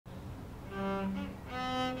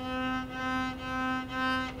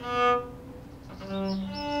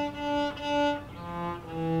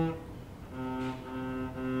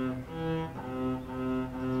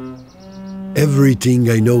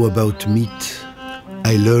Everything I know about meat,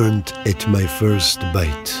 I learned at my first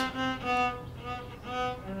bite.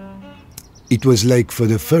 It was like for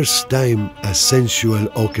the first time a sensual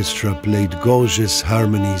orchestra played gorgeous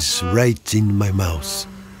harmonies right in my mouth.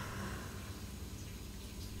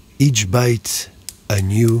 Each bite a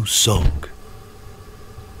new song.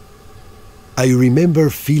 I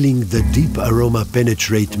remember feeling the deep aroma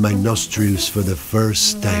penetrate my nostrils for the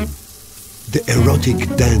first time. The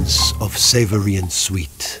erotic dance of savory and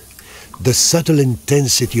sweet. The subtle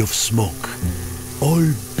intensity of smoke. All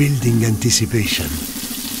building anticipation.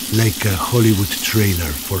 Like a Hollywood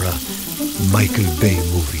trailer for a Michael Bay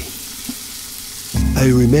movie. I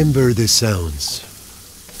remember the sounds.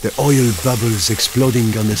 The oil bubbles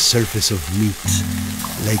exploding on the surface of meat.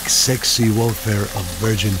 Like sexy warfare of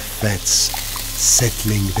virgin fats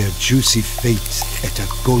settling their juicy fate at a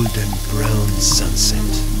golden brown sunset.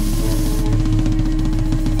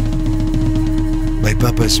 My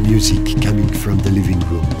papa's music coming from the living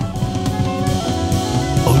room.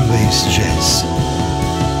 Always jazz.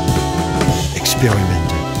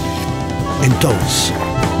 Experimental. Intense.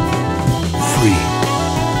 Free.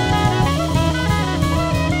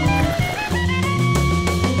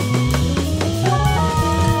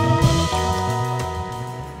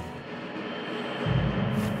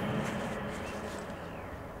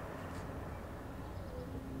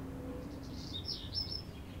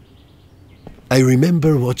 I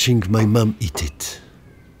remember watching my mom eat it.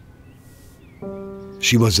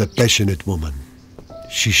 She was a passionate woman.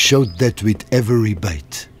 She showed that with every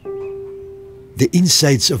bite. The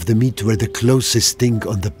insides of the meat were the closest thing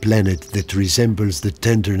on the planet that resembles the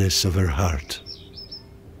tenderness of her heart.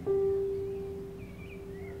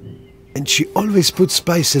 And she always put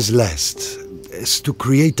spices last, as to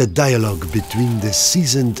create a dialogue between the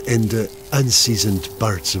seasoned and the unseasoned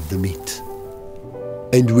parts of the meat.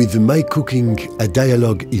 And with my cooking, a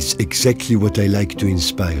dialogue is exactly what I like to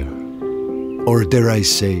inspire. Or dare I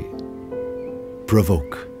say,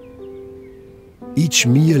 provoke. Each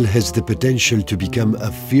meal has the potential to become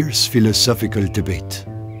a fierce philosophical debate.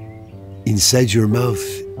 Inside your mouth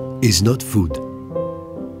is not food,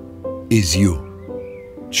 is you,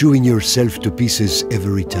 chewing yourself to pieces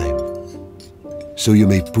every time. So you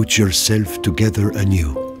may put yourself together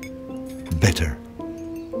anew, better,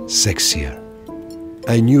 sexier.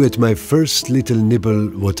 I knew at my first little nibble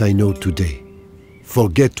what I know today.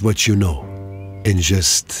 Forget what you know and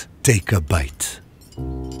just take a bite.